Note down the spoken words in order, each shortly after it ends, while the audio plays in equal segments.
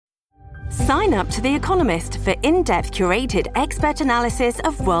Sign up to The Economist for in-depth curated expert analysis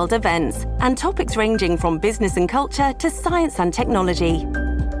of world events and topics ranging from business and culture to science and technology.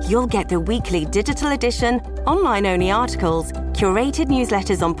 You'll get the weekly digital edition, online-only articles, curated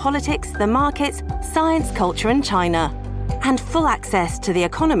newsletters on politics, the markets, science, culture and China, and full access to The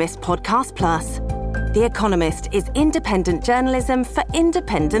Economist Podcast Plus. The Economist is independent journalism for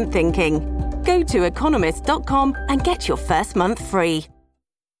independent thinking. Go to economist.com and get your first month free.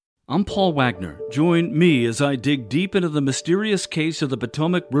 I'm Paul Wagner. Join me as I dig deep into the mysterious case of the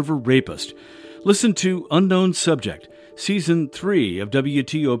Potomac River rapist. Listen to Unknown Subject, Season 3 of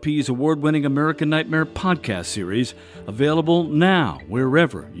WTOP's award-winning American Nightmare podcast series, available now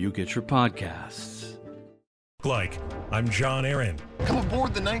wherever you get your podcasts. I'm John Aaron. Come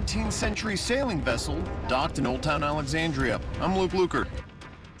aboard the 19th century sailing vessel docked in Old Town Alexandria. I'm Luke Lukert.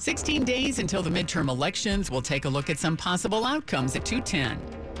 16 days until the midterm elections. We'll take a look at some possible outcomes at 2:10.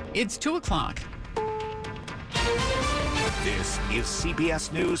 It's 2 o'clock. This is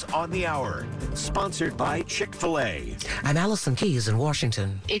CBS News on the Hour, sponsored by Chick-fil-A. I'm Allison Keyes in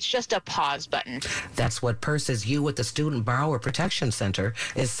Washington. It's just a pause button. That's what Purses U at the Student Borrower Protection Center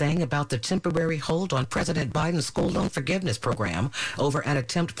is saying about the temporary hold on President Biden's school loan forgiveness program over an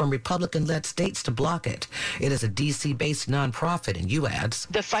attempt from Republican-led states to block it. It is a D.C.-based nonprofit, and U adds,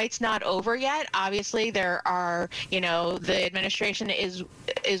 the fight's not over yet. Obviously, there are, the administration is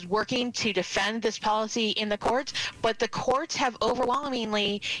working to defend this policy in the courts, but the courts have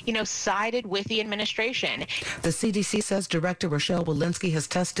overwhelmingly, sided with the administration. The CDC says Director Rochelle Walensky has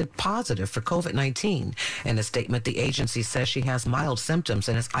tested positive for COVID-19. In a statement, the agency says she has mild symptoms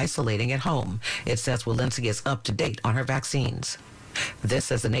and is isolating at home. It says Walensky is up to date on her vaccines.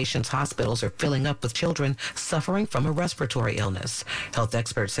 This as the nation's hospitals are filling up with children suffering from a respiratory illness. Health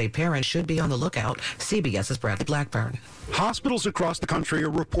experts say parents should be on the lookout. CBS's Bradley Blackburn. Hospitals across the country are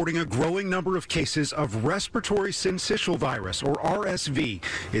reporting a growing number of cases of respiratory syncytial virus, or RSV.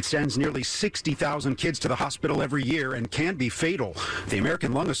 It sends nearly 60,000 kids to the hospital every year and can be fatal. The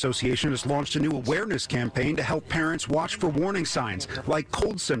American Lung Association has launched a new awareness campaign to help parents watch for warning signs like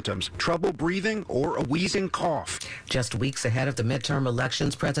cold symptoms, trouble breathing, or a wheezing cough. Just weeks ahead of the midterm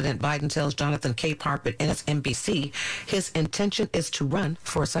elections, President Biden tells Jonathan Capehart at MSNBC his intention is to run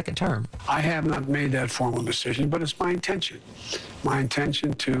for a second term. I have not made that formal decision, but it's my intention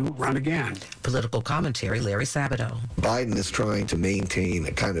to run again. Political commentary, Larry Sabato. Biden is trying to maintain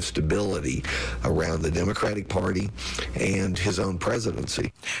a kind of stability around the Democratic Party and his own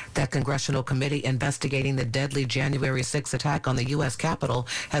presidency. That congressional committee investigating the deadly January 6th attack on the U.S. Capitol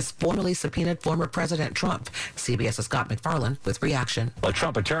has formally subpoenaed former President Trump. CBS's Scott McFarland with reaction. A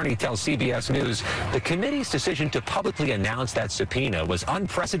Trump attorney tells CBS News the committee's decision to publicly announce that subpoena was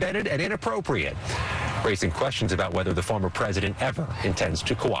unprecedented and inappropriate, raising questions about whether the former president ever intends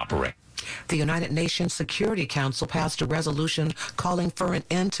to cooperate. The United Nations Security Council passed a resolution calling for an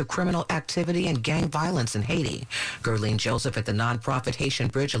end to criminal activity and gang violence in Haiti. Gerlene Joseph at the nonprofit Haitian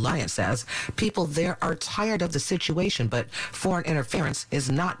Bridge Alliance says people there are tired of the situation, but foreign interference is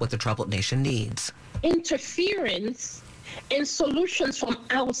not what the troubled nation needs. Interference and solutions from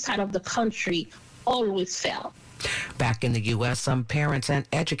outside of the country always fail. Back in the U.S., some parents and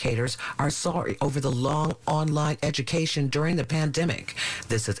educators are sorry over the long online education during the pandemic.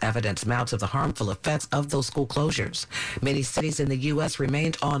 This is evidence mounts of the harmful effects of those school closures. Many cities in the U.S.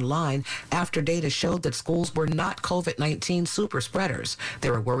 remained online after data showed that schools were not COVID-19 super spreaders.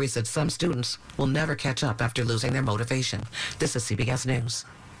 There are worries that some students will never catch up after losing their motivation. This is CBS News.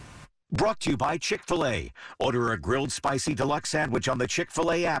 Brought to you by Chick-fil-A. Order a grilled spicy deluxe sandwich on the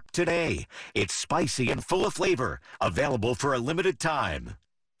Chick-fil-A app today. It's spicy and full of flavor. Available for a limited time.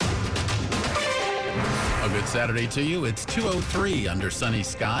 A good Saturday to you. It's 2:03 under sunny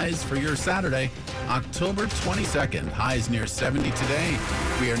skies for your Saturday, October 22nd. Highs near 70 today.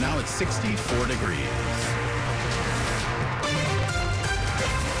 We are now at 64 degrees.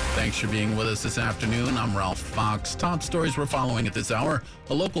 Thanks for being with us this afternoon. I'm Ralph Fox. Top stories we're following at this hour.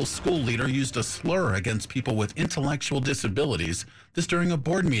 A local school leader used a slur against people with intellectual disabilities. This during a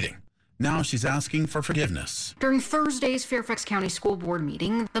board meeting. Now she's asking for forgiveness. During Thursday's Fairfax County School Board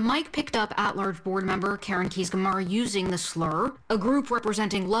meeting, the mic picked up at-large board member Karen Keys-Gamarra using the slur. A group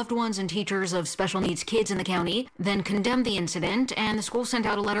representing loved ones and teachers of special needs kids in the county then condemned the incident, and the school sent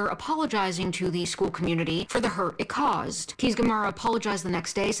out a letter apologizing to the school community for the hurt it caused. Keys-Gamarra apologized the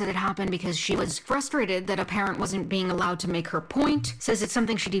next day, said it happened because she was frustrated that a parent wasn't being allowed to make her point, says it's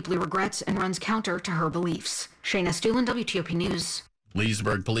something she deeply regrets and runs counter to her beliefs. Shayna Stulen, WTOP News.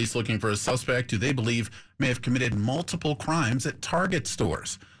 Leesburg police looking for a suspect who they believe may have committed multiple crimes at Target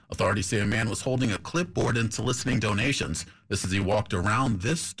stores. Authorities say a man was holding a clipboard and soliciting donations. This as he walked around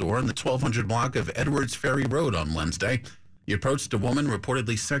this store in the 1200 block of Edwards Ferry Road on Wednesday. He approached a woman,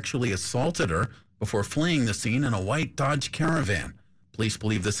 reportedly sexually assaulted her before fleeing the scene in a white Dodge Caravan. Police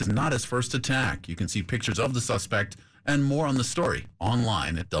believe this is not his first attack. You can see pictures of the suspect and more on the story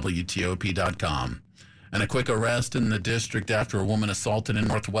online at WTOP.com. And a quick arrest in the district after a woman assaulted in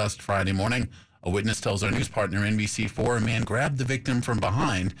Northwest Friday morning. A witness tells our news partner NBC4 a man grabbed the victim from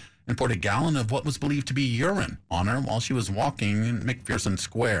behind and poured a gallon of what was believed to be urine on her while she was walking in McPherson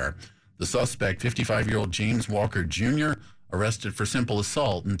Square. The suspect, 55-year-old James Walker Jr., arrested for simple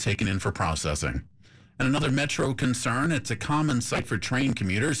assault and taken in for processing. And another Metro concern, it's a common sight for train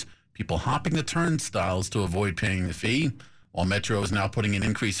commuters, people hopping the turnstiles to avoid paying the fee. While Metro is now putting an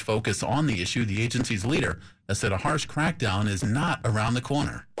increased focus on the issue, the agency's leader has said a harsh crackdown is not around the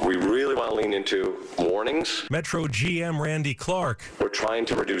corner. We really want to lean into warnings. Metro GM Randy Clark. We're trying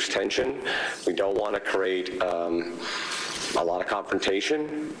to reduce tension. We don't want to create a lot of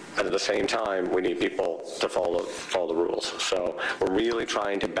confrontation, but at the same time, we need people to follow the rules. So we're really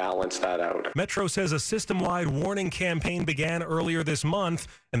trying to balance that out. Metro says a system-wide warning campaign began earlier this month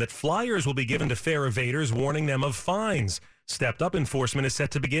and that flyers will be given to fare evaders warning them of fines. Stepped-up enforcement is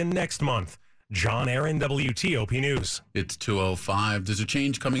set to begin next month. John Aaron, WTOP News. It's 2:05. There's a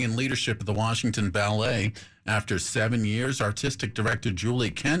change coming in leadership at the Washington Ballet. After 7 years, artistic director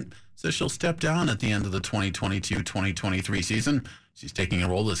Julie Kent says she'll step down at the end of the 2022-2023 season. She's taking a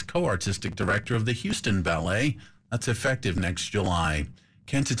role as co-artistic director of the Houston Ballet. That's effective next July.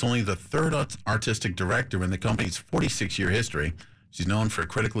 Kent is only the third artistic director in the company's 46-year history. She's known for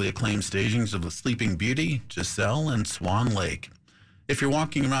critically acclaimed stagings of The Sleeping Beauty, Giselle, and Swan Lake. If you're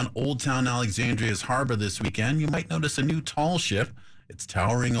walking around Old Town Alexandria's harbor this weekend, you might notice a new tall ship. It's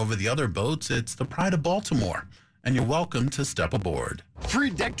towering over the other boats. It's the Pride of Baltimore, and you're welcome to step aboard.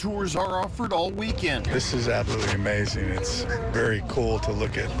 Free deck tours are offered all weekend. This is absolutely amazing. It's very cool to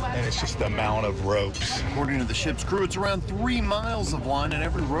look at, and it's just the amount of ropes. According to the ship's crew, it's around 3 miles of line, and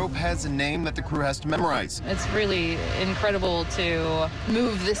every rope has a name that the crew has to memorize. It's really incredible to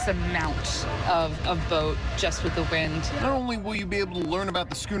move this amount of boat just with the wind. Not only will you be able to learn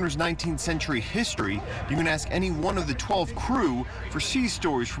about the schooner's 19th century history, you can ask any one of the 12 crew for sea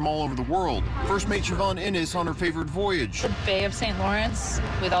stories from all over the world. First Mate Siobhan Innes on her favorite voyage. The Bay of St. Lawrence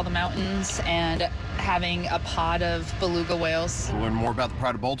with all the mountains and having a pod of beluga whales. To learn more about the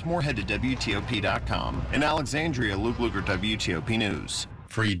Pride of Baltimore, head to WTOP.com. In Alexandria, Luke Luger, WTOP News.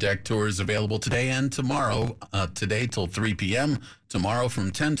 Free deck tours available today and tomorrow. Today till 3 p.m., tomorrow from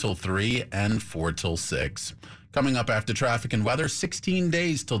 10 till 3 and 4 till 6. Coming up after traffic and weather, 16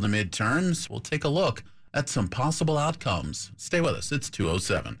 days till the midterms. We'll take a look at some possible outcomes. Stay with us. It's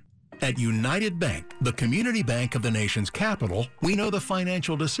 2:07. At United Bank, the community bank of the nation's capital, we know the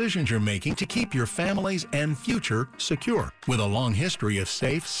financial decisions you're making to keep your families and future secure. With a long history of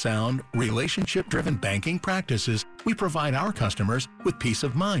safe, sound, relationship-driven banking practices, we provide our customers with peace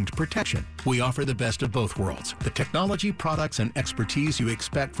of mind protection. We offer the best of both worlds, the technology, products, and expertise you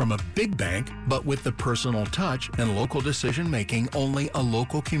expect from a big bank, but with the personal touch and local decision-making only a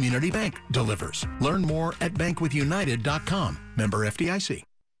local community bank delivers. Learn more at bankwithunited.com. Member FDIC.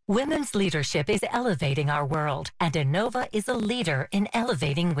 Women's leadership is elevating our world, and Inova is a leader in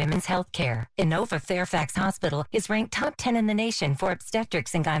elevating women's health care. Inova Fairfax Hospital is ranked top 10 in the nation for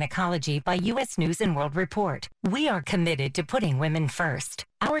obstetrics and gynecology by U.S. News & World Report. We are committed to putting women first.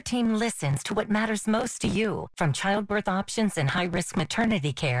 Our team listens to what matters most to you, from childbirth options and high-risk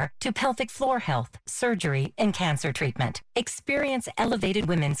maternity care to pelvic floor health, surgery, and cancer treatment. Experience elevated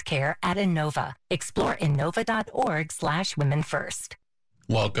women's care at Inova. Explore Inova.org/womenfirst.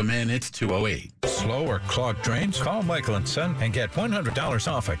 Welcome in. It's 2:08. Slow or clogged drains? Call Michael & Son and get $100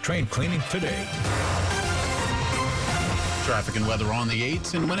 off a drain cleaning today. Traffic and weather on the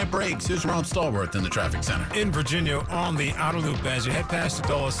 8s, and when it breaks, here's Rob Stallworth in the traffic center. In Virginia, on the outer loop, as you head past the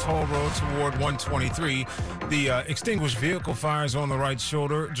Dulles Toll Road toward 123, the extinguished vehicle fires on the right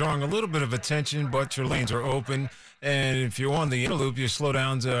shoulder, drawing a little bit of attention, but your lanes are open. And if you're on the inner loop, your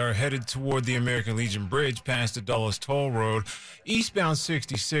slowdowns are headed toward the American Legion Bridge past the Dulles Toll Road. Eastbound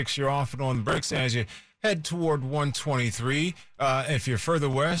 66, you're off and on the brakes as you head toward 123. If you're further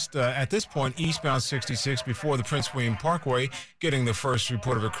west, at this point, eastbound 66 before the Prince William Parkway, getting the first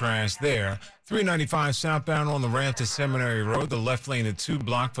report of a crash there. 395 southbound on the ramp to Seminary Road, the left lane and 2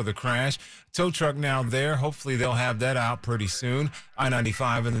 blocked for the crash. Tow truck now there. Hopefully they'll have that out pretty soon.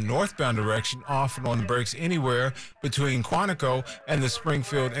 I-95 in the northbound direction, off and on the brakes anywhere between Quantico and the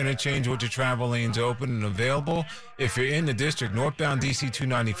Springfield interchange with your travel lanes open and available. If you're in the district, northbound DC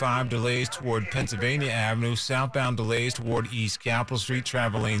 295 delays toward Pennsylvania Avenue, southbound delays toward East East Capitol Street.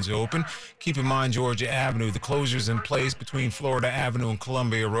 Travel lanes open. Keep in mind Georgia Avenue. The closures in place between Florida Avenue and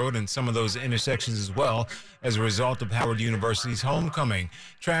Columbia Road and some of those intersections as well as a result of Howard University's homecoming.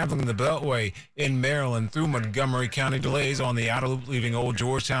 Traveling the Beltway in Maryland through Montgomery County, delays on the outer loop leaving Old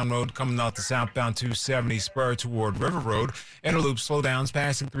Georgetown Road coming out the southbound 270 spur toward River Road. Inner loop slowdowns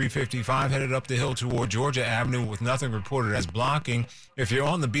passing 355 headed up the hill toward Georgia Avenue with nothing reported as blocking. If you're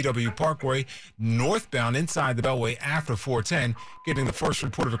on the BW Parkway northbound inside the Beltway after 410, getting the first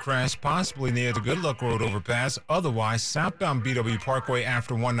report of a crash possibly near the Good Luck Road overpass. Otherwise, southbound BW Parkway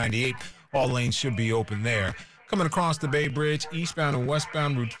after 198, all lanes should be open there. Coming across the Bay Bridge, eastbound and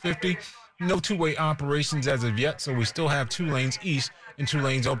westbound Route 50, no two-way operations as of yet, so we still have 2 lanes east and 2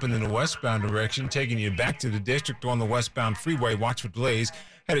 lanes open in the westbound direction, taking you back to the district on the westbound freeway. Watch for delays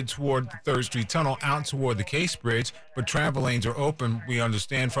headed toward the 3rd Street Tunnel out toward the Case Bridge, but travel lanes are open, we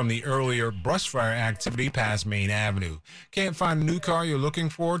understand, from the earlier brush fire activity past Main Avenue. Can't find a new car you're looking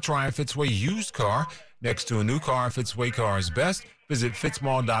for? Try a Fitzway used car. Next to a new car, Fitzway car is best. Visit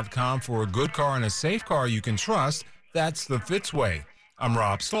fitzmall.com for a good car and a safe car you can trust. That's the Fitzway. I'm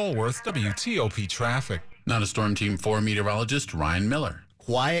Rob Stallworth, WTOP Traffic. Now to Storm Team 4 meteorologist Ryan Miller.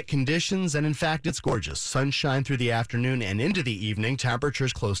 Quiet conditions, and in fact, it's gorgeous. Sunshine through the afternoon and into the evening.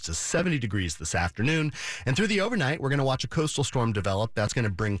 Temperatures close to 70 degrees this afternoon. And through the overnight, we're going to watch a coastal storm develop. That's going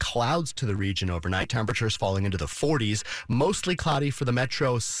to bring clouds to the region overnight. Temperatures falling into the 40s. Mostly cloudy for the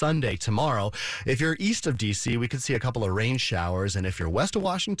metro Sunday tomorrow. If you're east of D.C., we could see a couple of rain showers. And if you're west of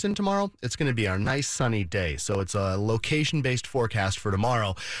Washington tomorrow, it's going to be a nice sunny day. So it's a location-based forecast for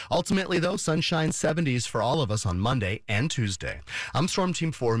tomorrow. Ultimately, though, sunshine 70s for all of us on Monday and Tuesday. I'm Storm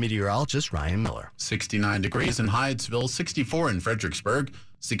Team 4 meteorologist Ryan Miller. 69 degrees in Hyattsville, 64 in Fredericksburg,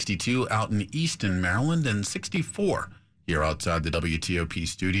 62 out in Easton, Maryland, and 64 here outside the WTOP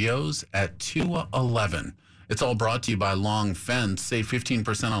studios at 211. It's all brought to you by Long Fence. Save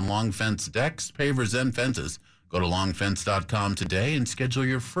 15% on Long Fence decks, pavers, and fences. Go to longfence.com today and schedule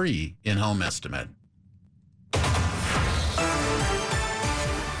your free in-home estimate.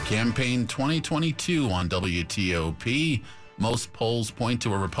 Campaign 2022 on WTOP. Most polls point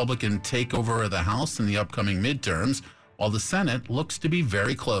to a Republican takeover of the House in the upcoming midterms, while the Senate looks to be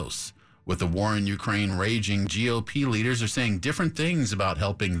very close. With the war in Ukraine raging, GOP leaders are saying different things about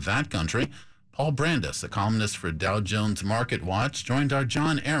helping that country. Paul Brandus, a columnist for Dow Jones Market Watch, joined our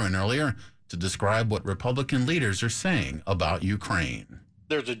John Aaron earlier to describe what Republican leaders are saying about Ukraine.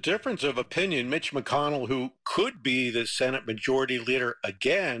 There's a difference of opinion. Mitch McConnell, who could be the Senate Majority Leader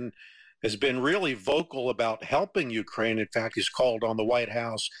again, has been really vocal about helping Ukraine. In fact, he's called on the White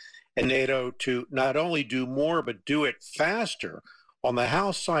House and NATO to not only do more, but do it faster. On the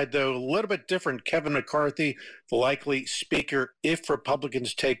House side, though, a little bit different. Kevin McCarthy, the likely speaker, if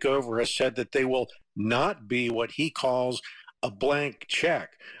Republicans take over, has said that they will not be what he calls a blank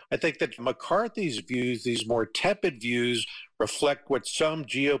check. I think that McCarthy's views, these more tepid views, reflect what some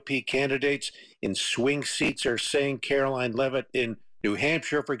GOP candidates in swing seats are saying. Caroline Leavitt in New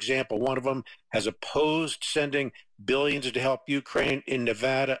Hampshire, for example, one of them has opposed sending billions to help Ukraine. In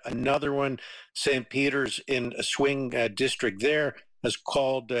Nevada, another one, St. Peter's in a swing district there, has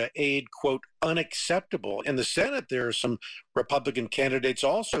called aid, quote, unacceptable. In the Senate, there are some Republican candidates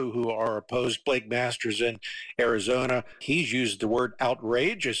also who are opposed. Blake Masters in Arizona, he's used the word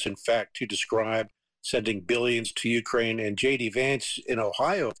outrageous, in fact, to describe sending billions to Ukraine. And J.D. Vance in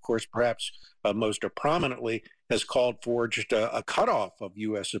Ohio, of course, perhaps most prominently, has called for just a cutoff of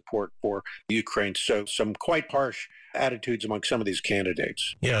U.S. support for Ukraine. So some quite harsh attitudes among some of these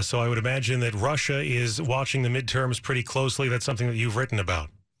candidates. Yeah, so I would imagine that Russia is watching the midterms pretty closely. That's something that you've written about.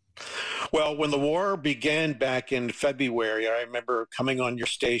 Well, when the war began back in February, I remember coming on your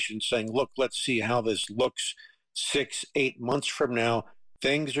station saying, look, let's see how this looks 6-8 months from now.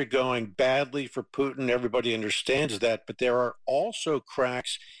 Things are going badly for Putin. Everybody understands that. But there are also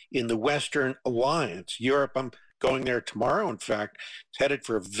cracks in the Western alliance. Europe, I'm going there tomorrow, in fact, is headed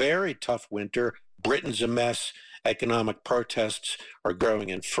for a very tough winter. Britain's a mess. Economic protests are growing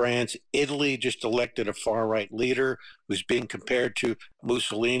in France. Italy just elected a far-right leader who's being compared to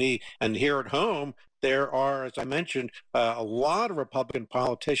Mussolini. And here at home, there are, as I mentioned, a lot of Republican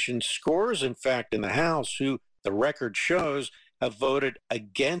politicians, scores, in fact, in the House, who the record shows have voted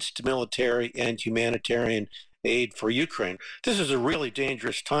against military and humanitarian aid for Ukraine. This is a really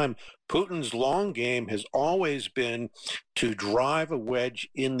dangerous time. Putin's long game has always been to drive a wedge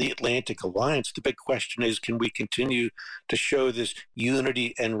in the Atlantic alliance. The big question is, can we continue to show this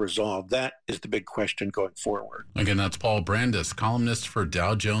unity and resolve? That is the big question going forward. Again, that's Paul Brandus, columnist for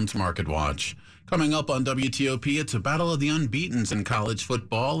Dow Jones Market Watch. Coming up on WTOP, it's a battle of the unbeatens in college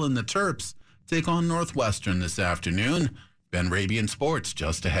football, and the Terps take on Northwestern this afternoon. Ben Raby in sports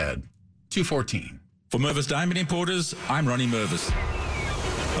just ahead. 2:14. For Mervis Diamond Importers, I'm Ronnie Mervis.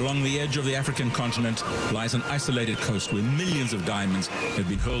 Along the edge of the African continent lies an isolated coast where millions of diamonds have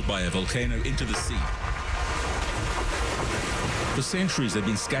been hurled by a volcano into the sea. For centuries, they've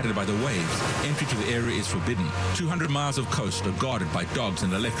been scattered by the waves. Entry to the area is forbidden. 200 miles of coast are guarded by dogs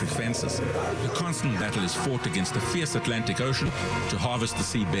and electric fences. The constant battle is fought against the fierce Atlantic Ocean to harvest the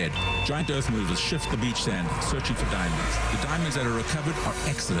seabed. Giant earth movers shift the beach sand, searching for diamonds. The diamonds that are recovered are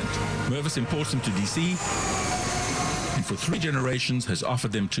excellent. Mervis imports them to D.C., and for 3 generations has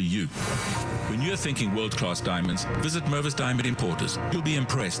offered them to you. When you're thinking world-class diamonds, visit Mervis Diamond Importers. You'll be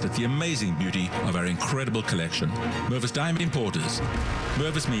impressed at the amazing beauty of our incredible collection. Mervis Diamond Importers.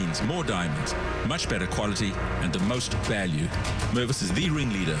 Mervis means more diamonds, much better quality, and the most value. Mervis is the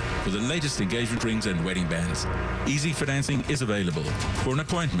ringleader for the latest engagement rings and wedding bands. Easy financing is available. For an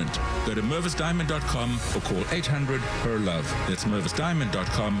appointment, go to mervisdiamond.com or call 800-HER-LOVE. That's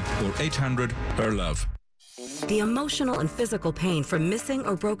mervisdiamond.com or 800-HER-LOVE. The emotional and physical pain from missing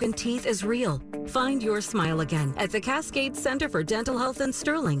or broken teeth is real. Find your smile again at the Cascade Center for Dental Health in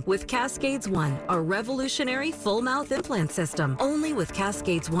Sterling with Cascades One, a revolutionary full mouth implant system. Only with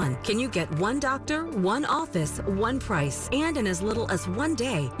Cascades One can you get one doctor, one office, one price. And in as little as 1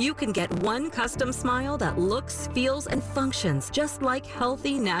 day, you can get one custom smile that looks, feels, and functions just like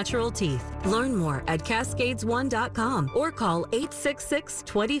healthy, natural teeth. Learn more at cascades1.com or call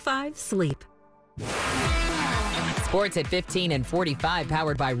 866-25-SLEEP. Sports at 15 and 45,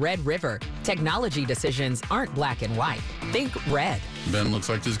 powered by Red River. Technology decisions aren't black and white. Think red. Ben, looks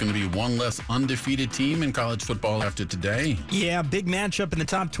like there's going to be one less undefeated team in college football after today. Yeah, big matchup in the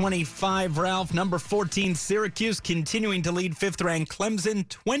top 25, Ralph. Number 14, Syracuse, continuing to lead 5th-ranked Clemson,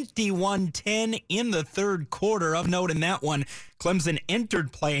 21-10 in the third quarter. Of note in that one, Clemson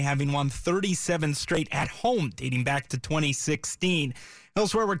entered play having won 37 straight at home, dating back to 2016.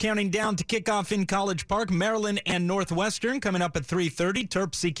 Elsewhere, we're counting down to kickoff in College Park. Maryland and Northwestern coming up at 3:30.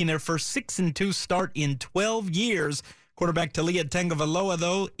 Terps seeking their first 6-2 start in 12 years. Quarterback Talia Tagovailoa,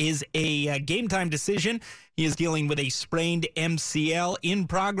 though, is a game-time decision. He is dealing with a sprained MCL. In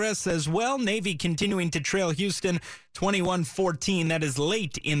progress as well. Navy continuing to trail Houston 21-14. That is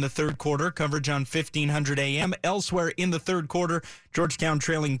late in the third quarter. Coverage on 1500 AM. Elsewhere in the third quarter, Georgetown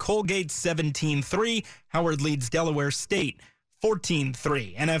trailing Colgate 17-3. Howard leads Delaware State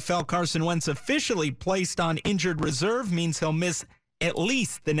 14-3. NFL Carson Wentz officially placed on injured reserve, means he'll miss at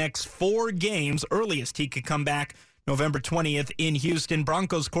least the next 4 games. Earliest he could come back November 20th in Houston.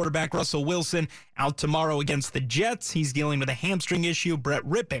 Broncos quarterback Russell Wilson out tomorrow against the Jets. He's dealing with a hamstring issue. Brett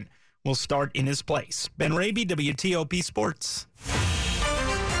Rippon will start in his place. Ben Raby, WTOP Sports.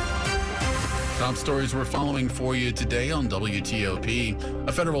 Top stories we're following for you today on WTOP.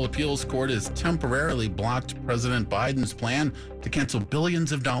 A federal appeals court has temporarily blocked President Biden's plan to cancel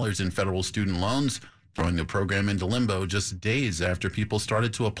billions of dollars in federal student loans, throwing the program into limbo just days after people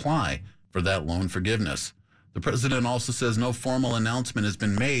started to apply for that loan forgiveness. The president also says no formal announcement has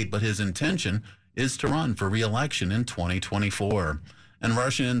been made, but his intention is to run for re-election in 2024. And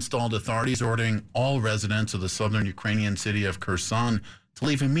Russian-installed authorities ordering all residents of the southern Ukrainian city of Kherson to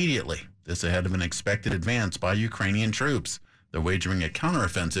leave immediately. This ahead of an expected advance by Ukrainian troops. They're wagering a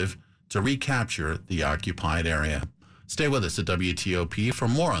counteroffensive to recapture the occupied area. Stay with us at WTOP for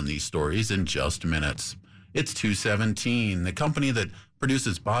more on these stories in just minutes. It's 2:17. The company that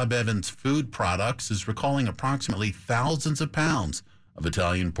produces Bob Evans food products is recalling approximately thousands of pounds of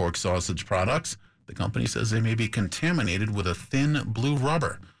Italian pork sausage products. The company says they may be contaminated with a thin blue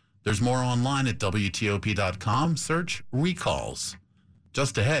rubber. There's more online at WTOP.com. Search recalls.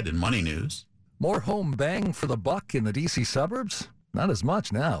 Just ahead in Money News. More home bang for the buck in the D.C. suburbs? Not as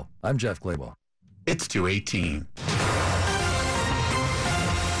much now. I'm Jeff Clabaugh. It's 2:18.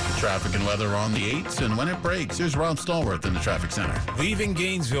 Traffic and weather on the 8s, and when it breaks, here's Rob Stallworth in the traffic center. Leaving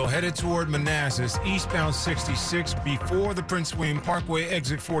Gainesville, headed toward Manassas, eastbound 66 before the Prince William Parkway,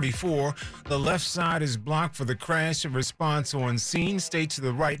 exit 44. The left side is blocked for the crash and response on scene. Stay to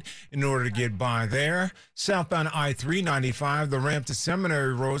the right in order to get by there. Southbound I-395, the ramp to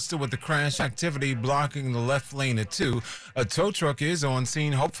Seminary Road, still with the crash activity blocking the left lane at 2. A tow truck is on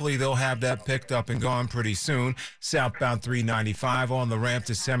scene. Hopefully they'll have that picked up and gone pretty soon. Southbound 395 on the ramp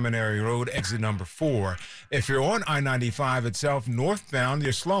to Seminary Road, exit number 4. If you're on I-95 itself, northbound,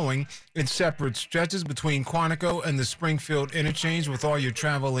 you're slowing in separate stretches between Quantico and the Springfield interchange with all your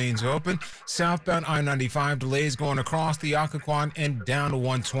travel lanes open. Southbound I-95 delays going across the Occoquan and down to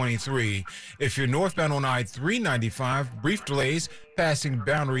 123. If you're northbound on I-395, brief delays passing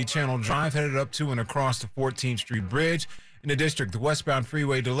Boundary Channel Drive, headed up to and across the 14th Street Bridge. In the district, the westbound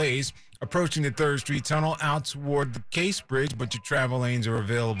freeway delays approaching the 3rd Street Tunnel out toward the Case Bridge, but your travel lanes are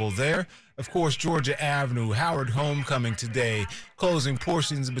available there. Of course, Georgia Avenue, Howard Homecoming today, closing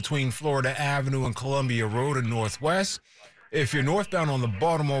portions between Florida Avenue and Columbia Road and Northwest. If you're northbound on the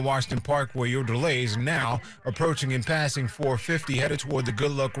Baltimore-Washington Parkway, your delays now approaching and passing 450 headed toward the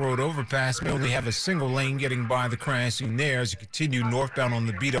Good Luck Road overpass. May only have a single lane getting by the crime scene there as you continue northbound on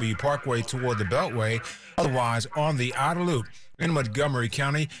the BW Parkway toward the Beltway. Otherwise, on the outer loop in Montgomery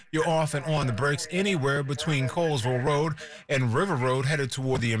County, you're off and on the brakes anywhere between Colesville Road and River Road headed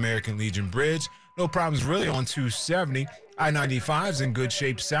toward the American Legion Bridge. No problems really on 270. I-95 is in good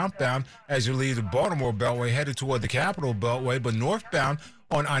shape southbound as you leave the Baltimore Beltway headed toward the Capitol Beltway, but northbound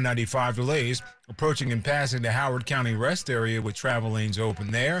on I-95 delays approaching and passing the Howard County Rest area with travel lanes open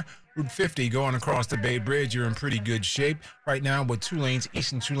there. Route 50 going across the Bay Bridge, you're in pretty good shape right now with 2 lanes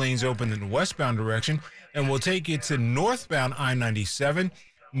east and 2 lanes open in the westbound direction. And we'll take you to northbound I-97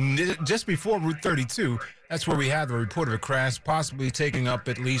 just before Route 32. That's where we have the report of a crash possibly taking up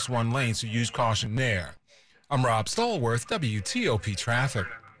at least 1 lane, so use caution there. I'm Rob Stallworth, WTOP Traffic.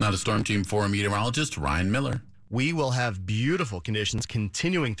 Now to Storm Team 4 meteorologist Ryan Miller. We will have beautiful conditions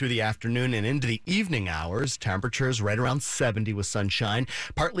continuing through the afternoon and into the evening hours. Temperatures right around 70 with sunshine.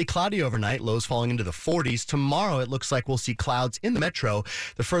 Partly cloudy overnight, lows falling into the 40s. Tomorrow, it looks like we'll see clouds in the metro.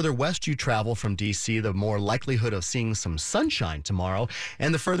 The further west you travel from D.C., the more likelihood of seeing some sunshine tomorrow.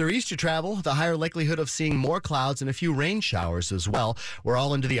 And the further east you travel, the higher likelihood of seeing more clouds and a few rain showers as well. We're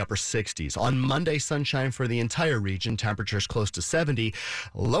all into the upper 60s. On Monday, sunshine for the entire region. Temperatures close to 70.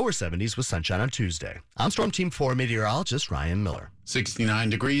 Lower 70s with sunshine on Tuesday. I'm Storm Team 4 meteorologist Ryan Miller.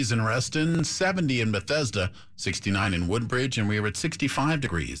 69 degrees in Reston, 70 in Bethesda, 69 in Woodbridge, and we are at 65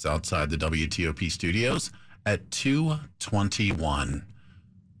 degrees outside the WTOP studios at 2:21.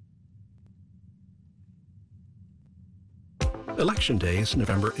 Election Day is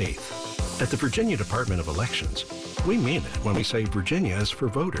November 8th. At the Virginia Department of Elections, we mean it when we say Virginia is for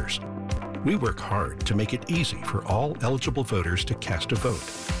voters. We work hard to make it easy for all eligible voters to cast a vote.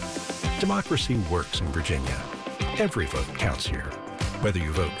 Democracy works in Virginia. Every vote counts here, whether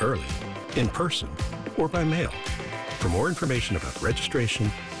you vote early, in person, or by mail. For more information about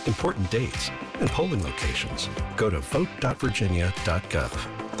registration, important dates, and polling locations, go to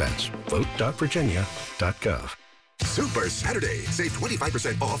vote.virginia.gov. That's vote.virginia.gov. Super Saturday. Save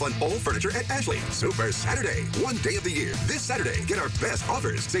 25% off on all furniture at Ashley. Super Saturday. One day of the year. This Saturday, get our best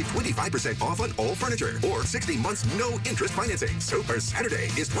offers. Save 25% off on all furniture or 60 months no interest financing. Super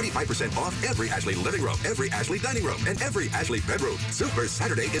Saturday is 25% off every Ashley living room, every Ashley dining room, and every Ashley bedroom. Super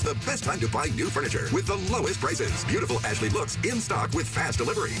Saturday is the best time to buy new furniture with the lowest prices. Beautiful Ashley looks in stock with fast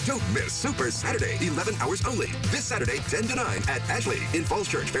delivery. Don't miss Super Saturday. 11 hours only. This Saturday, 10 to 9 at Ashley in Falls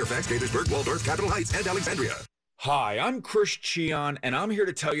Church, Fairfax, Gaithersburg, Waldorf, Capitol Heights, and Alexandria. Hi, I'm Chris Cheon, and I'm here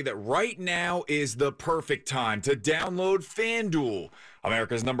to tell you that right now is the perfect time to download FanDuel,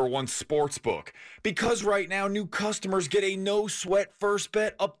 America's #1 sportsbook. Because right now, new customers get a no-sweat first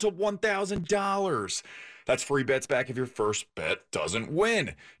bet up to $1,000. That's free bets back if your first bet doesn't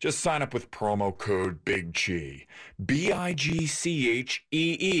win. Just sign up with promo code BIGCHEE, BIGCHEE.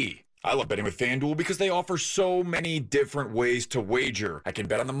 I love betting with FanDuel because they offer so many different ways to wager. I can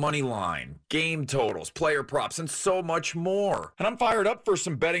bet on the money line, game totals, player props, and so much more. And I'm fired up for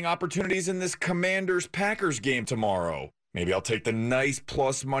some betting opportunities in this Commanders-Packers game tomorrow. Maybe I'll take the nice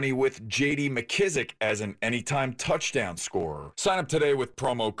plus money with J.D. McKissick as an anytime touchdown scorer. Sign up today with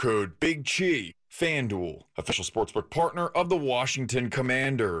promo code BIGCHEE. FanDuel, official sportsbook partner of the Washington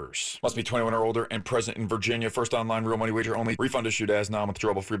Commanders. Must be 21 or older and present in Virginia. First online real money wager only. Refund issued as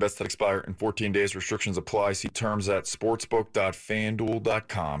non-withdrawable free bets that expire in 14 days. Restrictions apply. See terms at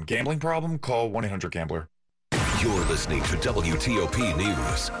sportsbook.fanduel.com. Gambling problem? Call 1-800-GAMBLER. You're listening to WTOP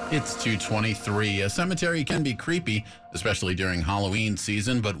News. It's 2:23. A cemetery can be creepy, especially during Halloween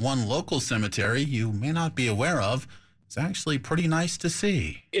season, but one local cemetery you may not be aware of is actually pretty nice to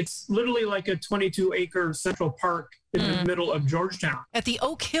see. It's literally like a 22-acre central park in the middle of Georgetown. At the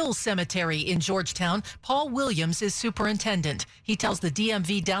Oak Hill Cemetery in Georgetown, Paul Williams is superintendent. He tells the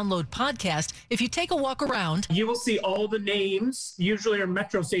DMV Download podcast, if you take a walk around, you will see all the names, usually are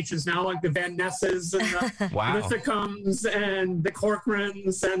metro stations now, like the Van Nesses and the Lithicums and the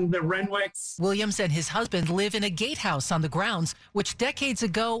Corcorans and the Renwicks. Williams and his husband live in a gatehouse on the grounds, which decades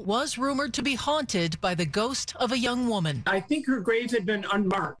ago was rumored to be haunted by the ghost of a young woman. I think her grave had been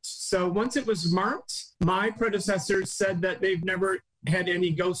unmarked. So once it was marked, my predecessors said that they've never had any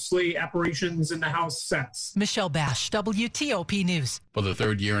ghostly apparitions in the house since. Michelle Bash, WTOP News. For the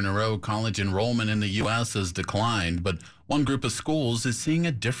third year in a row, college enrollment in the U.S. has declined, but One group of schools is seeing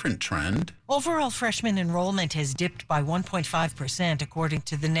a different trend. Overall freshman enrollment has dipped by 1.5%, according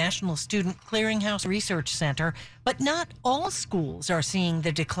to the National Student Clearinghouse Research Center. But not all schools are seeing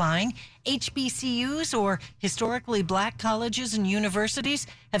the decline. HBCUs, or historically black colleges and universities,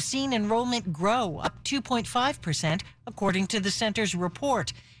 have seen enrollment grow up 2.5%, according to the center's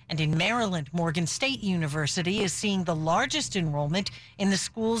report. And in Maryland, Morgan State University is seeing the largest enrollment in the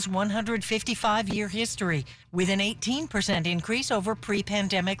school's 155-year history, with an 18% increase over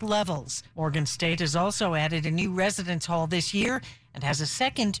pre-pandemic levels. Morgan State has also added a new residence hall this year and has a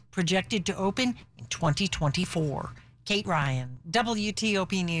second projected to open in 2024. Kate Ryan,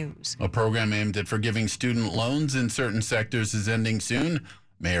 WTOP News. A program aimed at forgiving student loans in certain sectors is ending soon.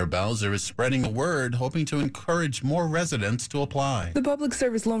 Mayor Bowser is spreading a word, hoping to encourage more residents to apply. The Public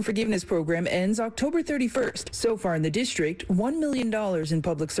Service Loan Forgiveness Program ends October 31st. So far in the district, $1 million in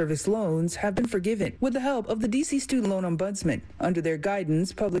public service loans have been forgiven with the help of the D.C. Student Loan Ombudsman. Under their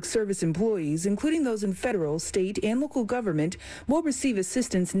guidance, public service employees, including those in federal, state, and local government, will receive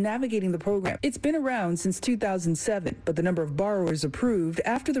assistance navigating the program. It's been around since 2007, but the number of borrowers approved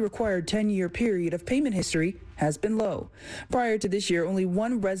after the required 10-year period of payment history has been low. Prior to this year, only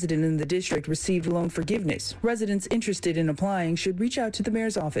one resident in the district received loan forgiveness. Residents interested in applying should reach out to the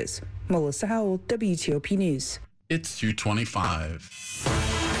mayor's office. Melissa Howell, WTOP News. It's 2:25.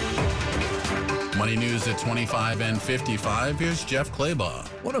 Money News at 25 and 55. Here's Jeff Claybaugh.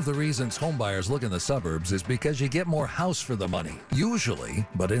 One of the reasons homebuyers look in the suburbs is because you get more house for the money, usually,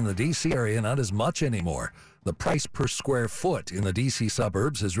 but in the D.C. area, not as much anymore. The price per square foot in the D.C.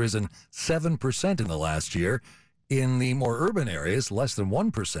 suburbs has risen 7% in the last year. In the more urban areas, less than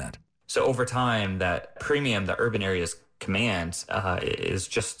 1%. So over time, that premium that urban areas command is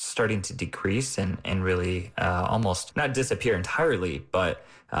just starting to decrease and really almost not disappear entirely, but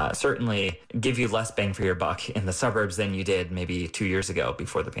certainly give you less bang for your buck in the suburbs than you did maybe 2 years ago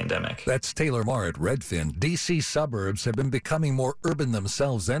before the pandemic. That's Taylor Marr at Redfin. D.C. suburbs have been becoming more urban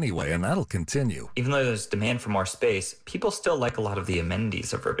themselves anyway, and that'll continue. Even though there's demand for more space, people still like a lot of the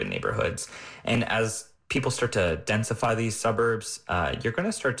amenities of urban neighborhoods. And as people start to densify these suburbs, you're going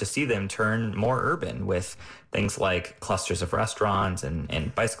to start to see them turn more urban with things like clusters of restaurants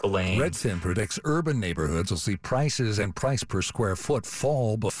and bicycle lanes. Redfin predicts urban neighborhoods will see prices and price per square foot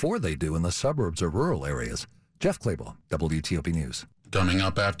fall before they do in the suburbs or rural areas. Jeff Claybaugh, WTOP News. Coming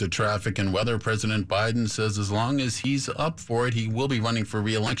up after traffic and weather, President Biden says as long as he's up for it, he will be running for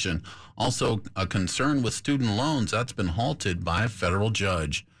re-election. Also, a concern with student loans that's been halted by a federal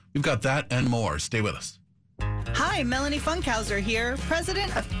judge. We've got that and more. Stay with us. Hi, Melanie Funkhauser here,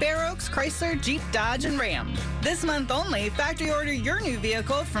 president of Fair Oaks Chrysler, Jeep, Dodge, and Ram. This month only, factory order your new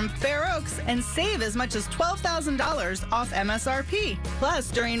vehicle from Fair Oaks and save as much as $12,000 off MSRP. Plus,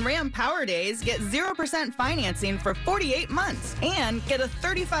 during Ram Power Days, get 0% financing for 48 months and get a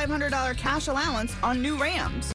 $3,500 cash allowance on new Rams.